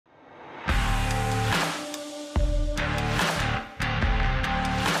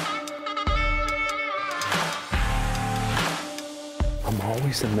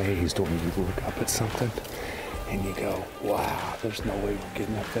always amazed when you look up at something and you go, wow, there's no way we're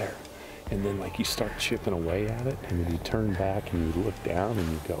getting up there. And then like you start chipping away at it, and then you turn back and you look down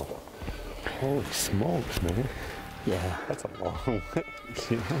and you go, holy smokes, man. Yeah. That's a long way.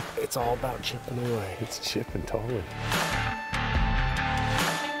 You know? It's all about chipping away. It's chipping totally.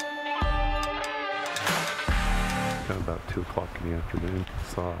 About 2 o'clock in the afternoon,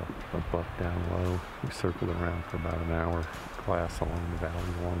 saw a buck down low. We circled around for about an hour, glass along the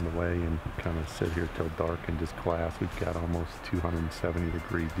valley along the way, and kind of sit here till dark and just glass. We've got almost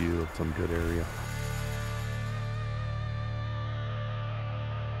 270-degree view of some good area.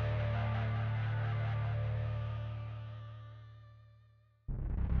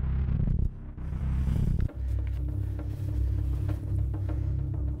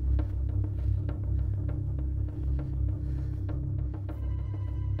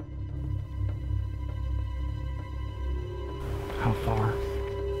 How far?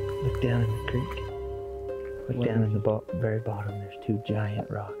 Look down in the creek. Look down in the very bottom. There's 2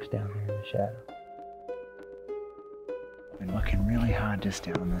 giant rocks down there in the shadow. Been looking really hard just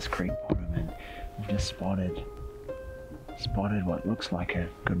down in this creek bottom, and we've just spotted what looks like a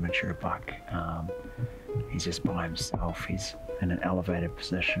good mature buck. He's just by himself. He's in an elevated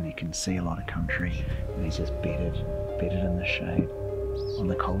position. He can see a lot of country, and he's just bedded in the shade on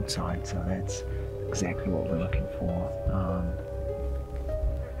the cold side. So that's exactly what we're looking for.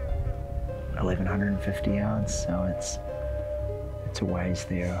 1,150 yards, so it's a ways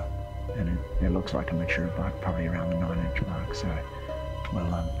there, and it looks like a mature buck, probably around the 9-inch mark. So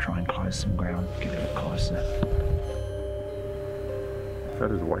we'll try and close some ground, get a bit closer. Is that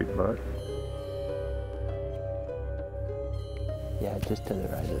his white buck? Yeah, just to the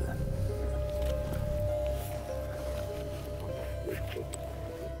right of them.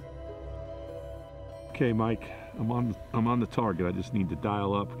 Okay, Mike, I'm on the target. I just need to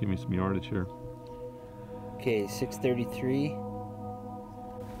dial up. Give me some yardage here. Okay, 6:33.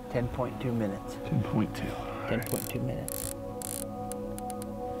 10.2 minutes. 10.2. 10.2 minutes.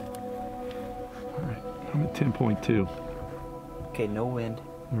 All right, I'm at 10.2. Okay, no wind.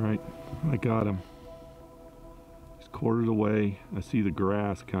 All right, I got him. He's quartered away. I see the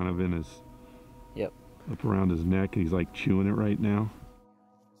grass kind of in his, up around his neck. He's like chewing it right now.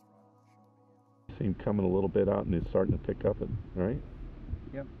 See him coming a little bit out, and he's starting to pick up it, right?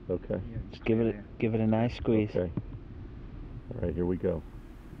 Yep. Okay. Yeah, Just give it a nice squeeze. Okay. All right, here we go.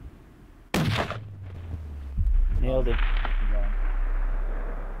 Nailed it.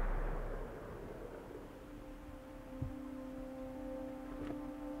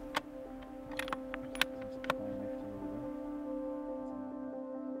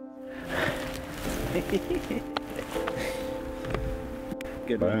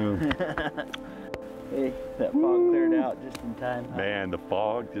 Good one. Hey, that fog cleared out just in time. Huh? Man, the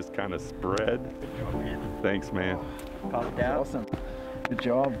fog just kind of spread. Good job, man. Thanks, man. Popped out. Awesome. Good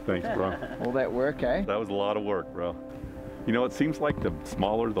job. Thanks, bro. All that work, eh? That was a lot of work, bro. You know, it seems like the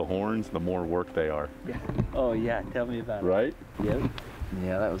smaller the horns, the more work they are. Yeah. Oh yeah, tell me about it. Right? Yep.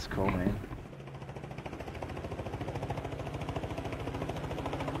 Yeah, that was cool, man.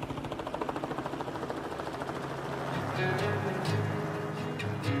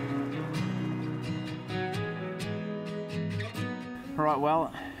 All right,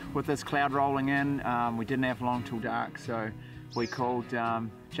 well, with this cloud rolling in, we didn't have long till dark, so we called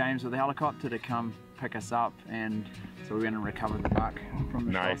James with the helicopter to come pick us up, and so we went and recovered the buck from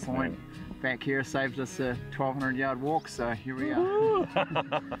the shot point. Man. Back here saved us a 1,200-yard walk, so here we are.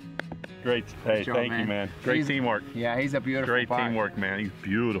 Great. Hey, job, thank you, man. Great teamwork. Yeah, he's a beautiful Great buck. Teamwork, man. He's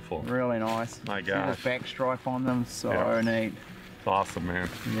beautiful. Really nice. My See gosh. the back stripe on them, so neat. It's awesome, man.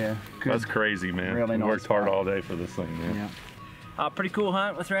 Yeah, good. That's crazy, man. Really we nice worked hard buck. all day for this thing, man. Yeah. Pretty cool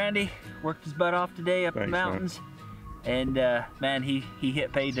hunt with Randy. Worked his butt off today up the mountains. Man. And man, he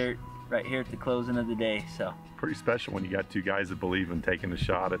hit pay dirt right here at the closing of the day, so. Pretty special when you got 2 guys that believe in taking a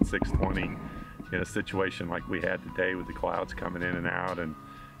shot at 620 in a situation like we had today with the clouds coming in and out, and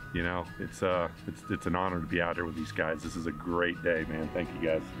you know, it's an honor to be out here with these guys. This is a great day, man. Thank you,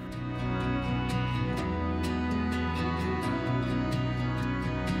 guys.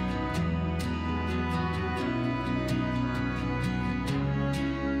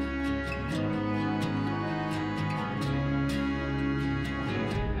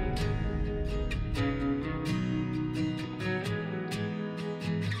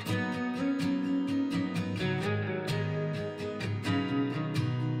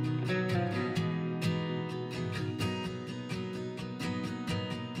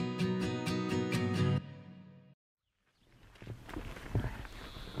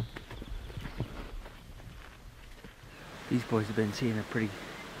 These boys have been seeing a pretty,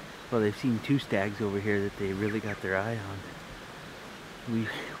 well, they've seen 2 stags over here that they really got their eye on.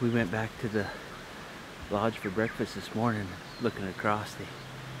 We went back to the lodge for breakfast this morning, looking across. I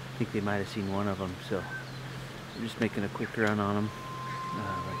think they might have seen one of them, so we're just making a quick run on them.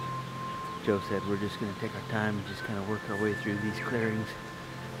 Like Joe said, we're just going to take our time and just kind of work our way through these clearings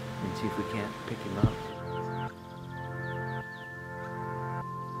and see if we can't pick him up.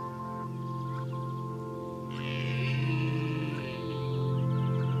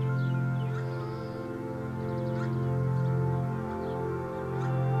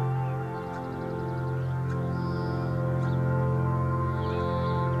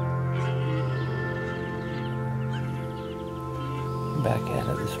 Back at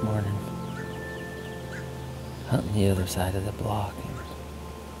it this morning, hunting the other side of the block.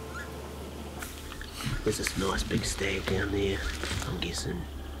 There's this nice big stag down there. I'm guessing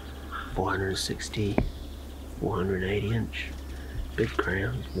 460, 480 inch, big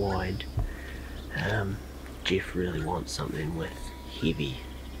crown, wide. Jeff really wants something with heavy,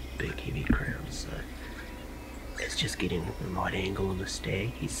 big heavy crowns, so it's just getting the right angle on the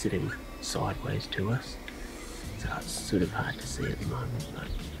stag. He's sitting sideways to us. So it's sort of hard to see at the moment, but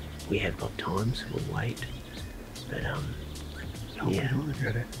we have got time, so we'll wait. But yeah, don't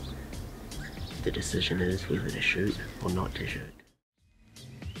regret it. The decision is whether to shoot or not to shoot.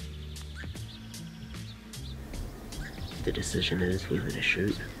 The decision is whether to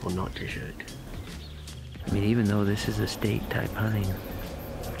shoot or not to shoot. I mean, even though this is a state type hunting,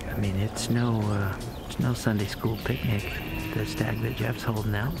 I mean, it's no Sunday school picnic. The stag that Jeff's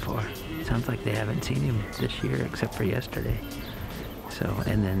holding out for. Sounds like they haven't seen him this year except for yesterday. So,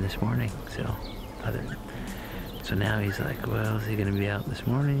 and then this morning. So now he's like, well, is he gonna be out this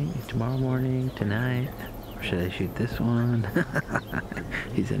morning, tomorrow morning, tonight? Or should I shoot this one?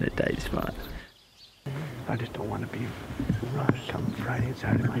 He's in a tight spot. I just don't want to be rushed come Friday and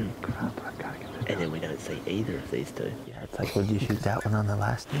Saturday. Like, crap, I've got to get this. And then we don't see either of these two. Yeah, it's like, would you shoot that one on the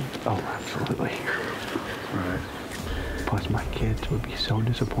last day? Oh, absolutely. Right. Plus, my kids would be so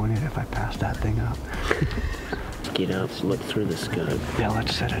disappointed if I passed that thing up. Get up, look through the scope. Yeah,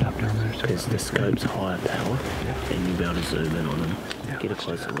 let's set it up down there. Because the scope's higher power, Yeah. and you'll be able to zoom in on them. Yeah, Get a let's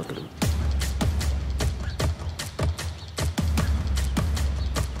closer look at them.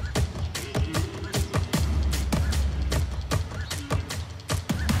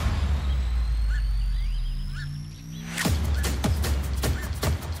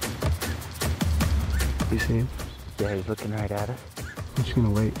 You see him? Yeah, he's looking right at us. I'm just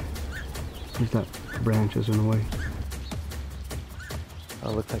gonna wait. There's that branches in the way.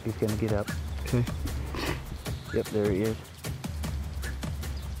 Oh, looks like he's gonna get up. Okay. Yep, there he is.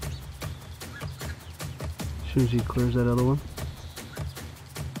 As soon as he clears that other one.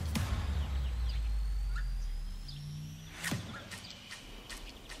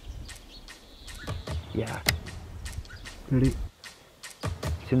 Yeah. Ready?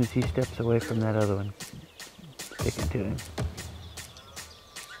 As soon as he steps away from that other one, sticking to him.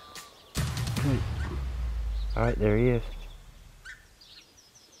 Okay. All right, there he is.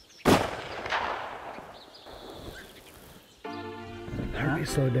 Heartbeat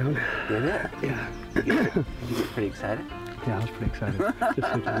slowed down. Did it? Yeah. Did you get pretty excited? Yeah, I was pretty excited. To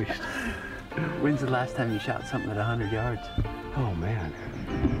say the least. When's the last time you shot something at 100 yards? Oh man.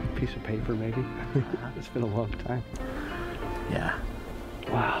 Piece of paper maybe. It's been a long time. Yeah.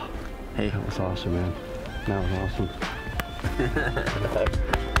 Wow. Hey. That was awesome, man. That was awesome.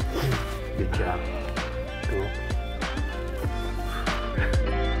 Good job. Cool.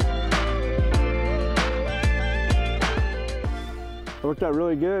 It worked out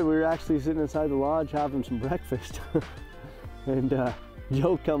really good. We were actually sitting inside the lodge having some breakfast. And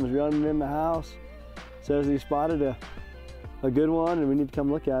Joe comes running in the house, says he spotted a good one and we need to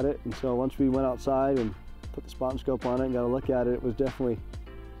come look at it. And so once we went outside and put the spot and scope on it and got a look at it, it was definitely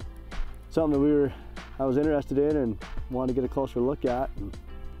something that I was interested in and wanted to get a closer look at. And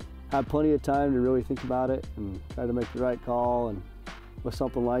had plenty of time to really think about it and try to make the right call. And with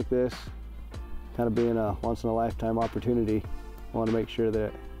something like this, kind of being a once-in-a-lifetime opportunity, I want to make sure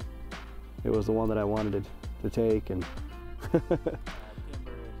that it was the one that I wanted to take. And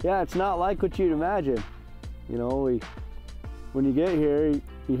yeah, it's not like what you'd imagine. You know, when you get here,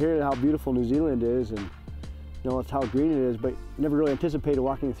 you hear how beautiful New Zealand is, and you know, it's how green it is, but you never really anticipated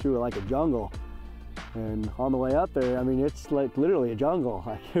walking through like a jungle. And on the way up there, I mean, it's like literally a jungle.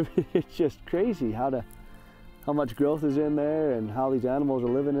 Like, it's just crazy how much growth is in there and how these animals are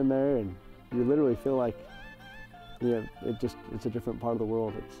living in there, and you literally feel like, yeah, it's a different part of the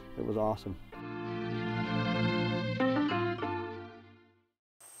world. It was awesome.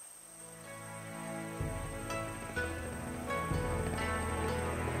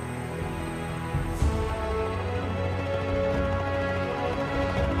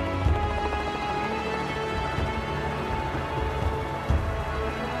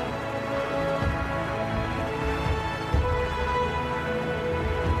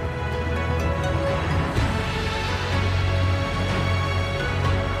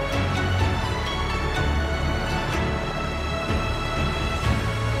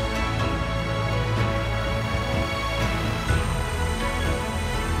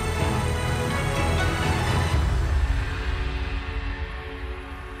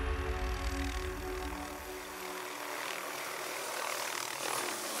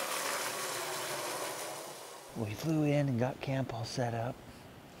 we flew in and got camp all set up,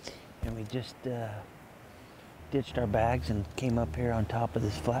 and we just ditched our bags and came up here on top of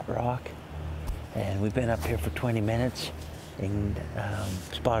this flat rock, and we've been up here for 20 minutes and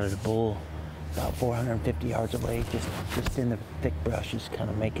spotted a bull about 450 yards away, just in the thick bushes, kind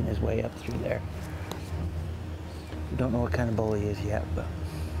of making his way up through there. We don't know what kind of bull he is yet, but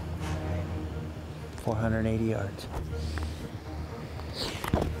 480 yards.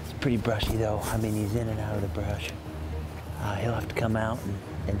 It's pretty brushy though. I mean, he's in and out of the brush. He'll have to come out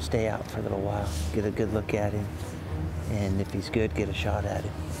and stay out for a little while, get a good look at him, and if he's good, get a shot at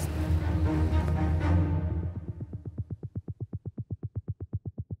him.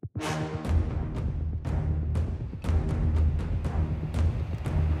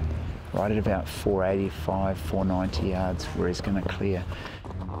 Right at about 485, 490 yards where he's going to clear.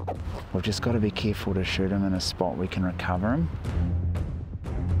 We've just got to be careful to shoot him in a spot we can recover him.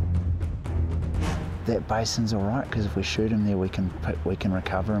 That basin's all right, because if we shoot him there, we can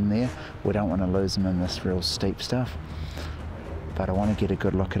recover him there. We don't want to lose him in this real steep stuff. But I want to get a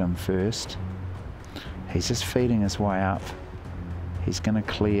good look at him first. He's just feeding his way up. He's going to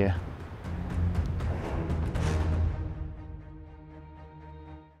clear.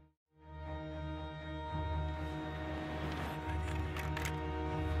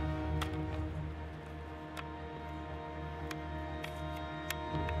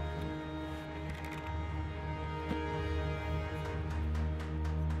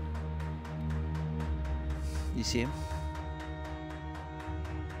 You see him?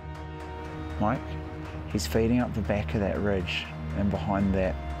 Mike, he's feeding up the back of that ridge and behind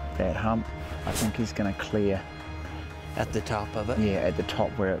that hump. I think he's going to clear. At the top of it? Yeah, at the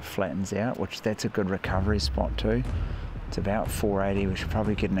top where it flattens out, which that's a good recovery spot too. It's about 480. We should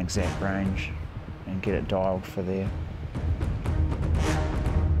probably get an exact range and get it dialed for there.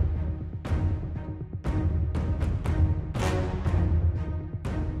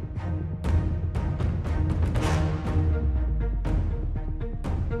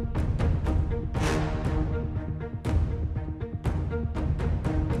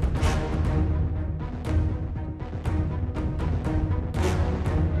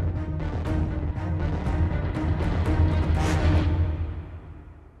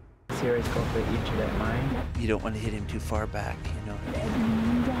 He's got the edge of that mane. You don't want to hit him too far back, you know.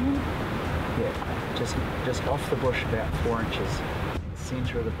 Yeah, just off the bush about 4 inches.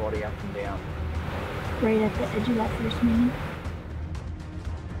 Centre of the body up and down. Right at the edge of that first mane.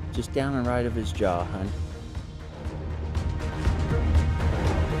 Just down and right of his jaw, hon.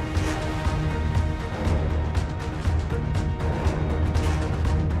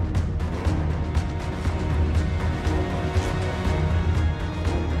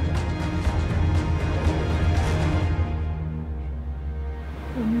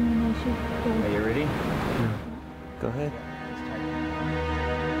 Are you ready? Yeah. Go ahead.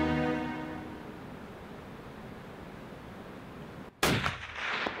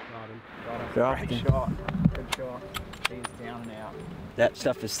 Got him. Great shot. Good shot. He's down and out. That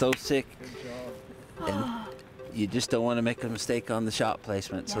stuff is so sick. Good job. And you just don't want to make a mistake on the shot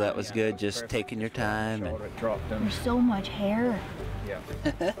placement, so that was good. Just taking your time. And It dropped him. There's so much hair. Yeah.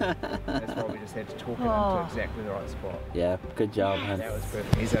 That's why we just had to talk it into exactly the right spot. yeah, good job, hon. That was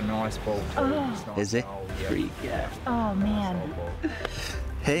perfect. He's a nice ball too. Oh. It's nice Is he? old, yeah. Freak, yeah. Oh man. Nice old ball.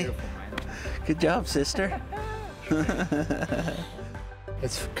 Hey, Beautiful, mate. good job, sister.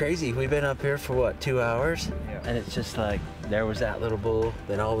 It's crazy. We've been up here for what, 2 hours? Yeah. And it's just like, there was that little bull,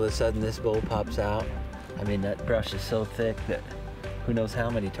 then all of a sudden this bull pops out. I mean, that brush is so thick that who knows how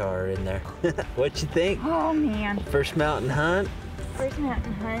many tar are in there. What you think? Oh man. First mountain hunt, First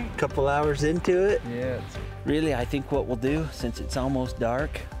mountain hunt. couple hours into it. Yeah. It's Really, I think what we'll do, since it's almost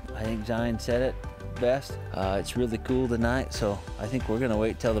dark, I think Zion said it best. It's really cool tonight, so I think we're gonna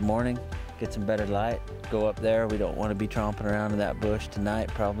wait till the morning, get some better light, go up there. We don't want to be tromping around in that bush tonight,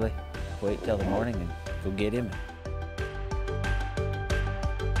 probably. Wait till the morning and go get him.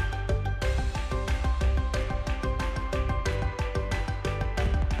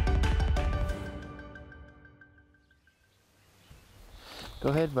 Go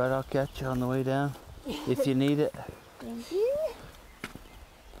ahead, bud. I'll catch you on the way down if you need it. Thank you.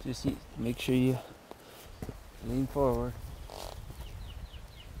 Just make sure you lean forward.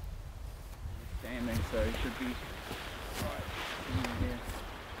 standing, so he should be right in here.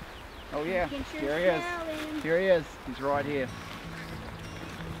 Oh yeah, Making sure here he is. smelling. Here he is. He's right here.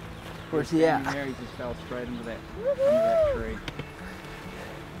 Where's he at? There, he just fell straight into that, under that tree.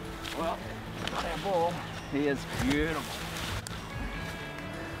 Well, got our ball. He is beautiful.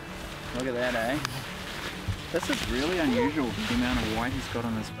 Look at that, eh? This is really unusual, the amount of white he's got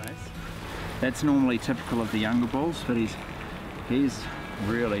on his face. That's normally typical of the younger bulls, but he's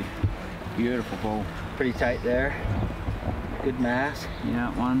really beautiful bull. Pretty tight there. Good mass.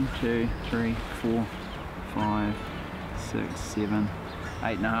 Yeah, 1, 2, 3, 4, 5, 6, 7,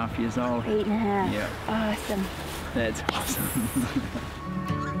 8.5 years old. 8.5. Yeah. Awesome. That's awesome.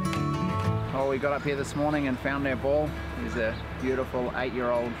 Oh, we got up here this morning and found our bull. He's a beautiful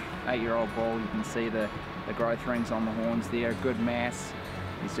 8-year-old bull. You can see the growth rings on the horns there. Good mass.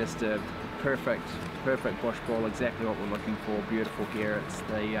 He's just a perfect bush bull. Exactly what we're looking for. Beautiful hair. It's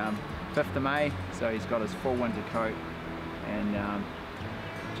the 5th of May, so he's got his full winter coat and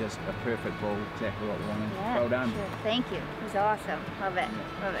just a perfect bull. Exactly what we wanted. Yeah, Well done. Sure. Thank you. It was awesome. Love it.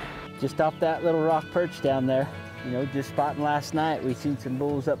 Love it. Just off that little rock perch down there, you know, just spotting last night. We seen some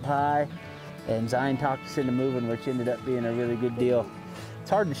bulls up high, and Zion talked us into moving, which ended up being a really good deal. It's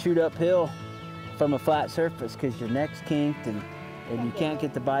hard to shoot uphill from a flat surface because your neck's kinked and you can't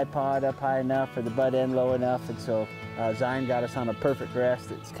get the bipod up high enough or the butt end low enough, and so Zion got us on a perfect rest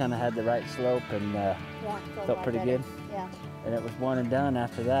that's kind of had the right slope and felt pretty good. Yeah. And it was one and done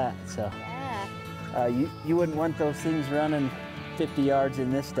after that. So Yeah. you wouldn't want those things running 50 yards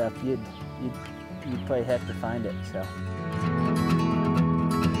in this stuff. You'd play heck to find it. So.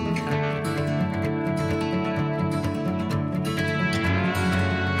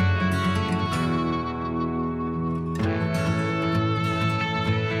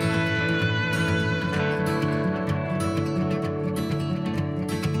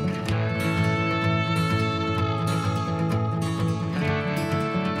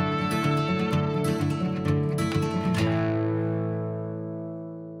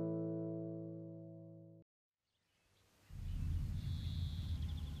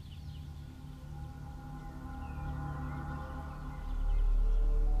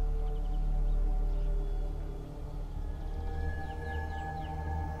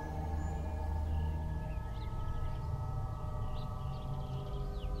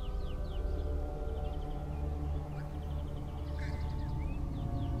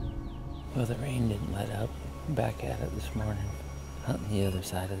 Well, the rain didn't let up. Back at it this morning, on the other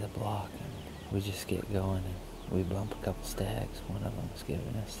side of the block. And we just get going and we bump a couple stags. One of them's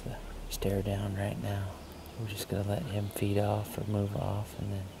giving us the stare down right now. We're just gonna let him feed off or move off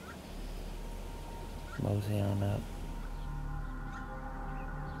and then mosey on up.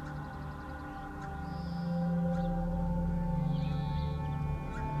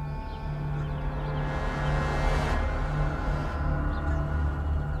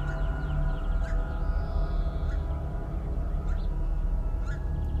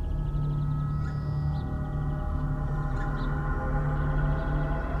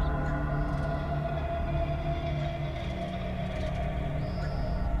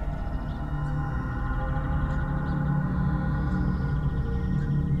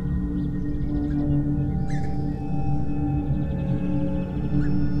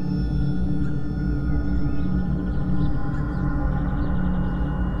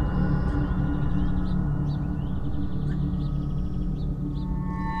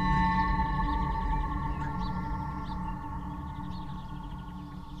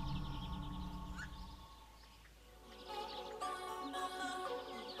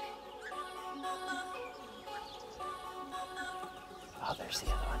 Oh, there's the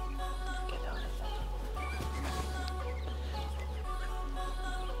other one. Get down it.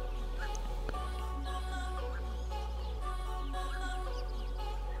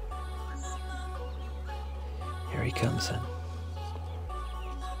 Here he comes then.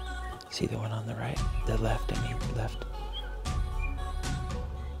 See the one on the right? The left, I mean, left.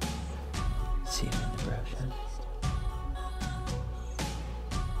 See him in the brush, huh?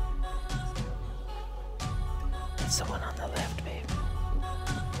 That's the one on the left, babe.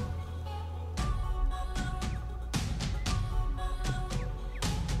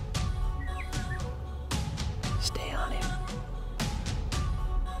 Stay on him.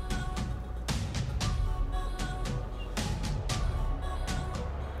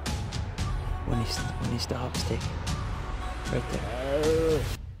 When he stops, take right there.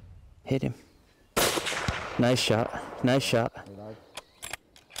 Hit him. Nice shot. Nice shot.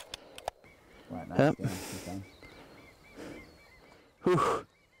 Right, Yep. down. Whew.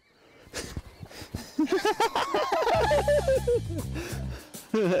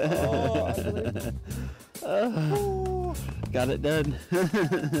 Got it done.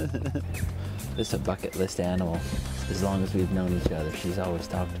 This is a bucket list animal. As long as we've known each other, she's always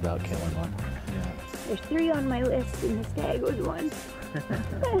talked about killing one. Yeah. There's 3 on my list, and the stag was one.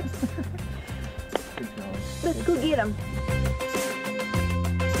 Good job. Let's go get them.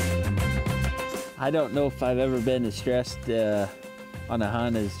 I don't know if I've ever been as stressed on a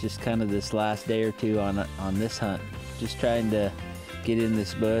hunt is just kind of this last day or two on this hunt. Just trying to get in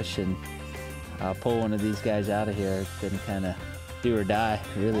this bush and pull one of these guys out of here. It's been kind of do or die,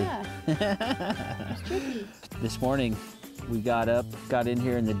 really. Yeah. It's tricky. This morning we got up, got in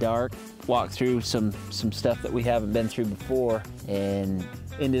here in the dark, walked through some stuff that we haven't been through before, and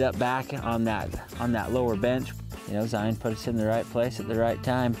ended up back on that lower bench. You know, Zion put us in the right place at the right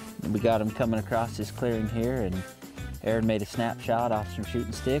time. And we got him coming across this clearing here, and Erin made a snapshot off some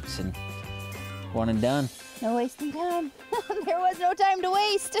shooting sticks, and one and done. No wasting time. There was no time to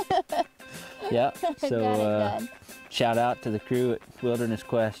waste. Yeah, so Got it done. shout out to the crew at Wilderness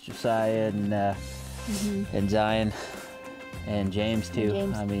Quest, Josiah and Zion and James too.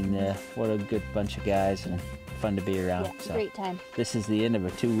 James. I mean, what a good bunch of guys and fun to be around. Yeah, So great time. this is the end of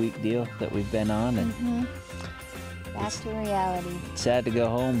a 2-week deal that we've been on, and Back to reality. it's sad to go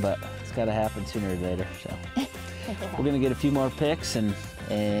home, but it's got to happen sooner or later. So we're gonna get a few more pics and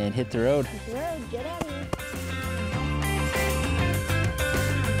hit the road. Hit the road, get out of here.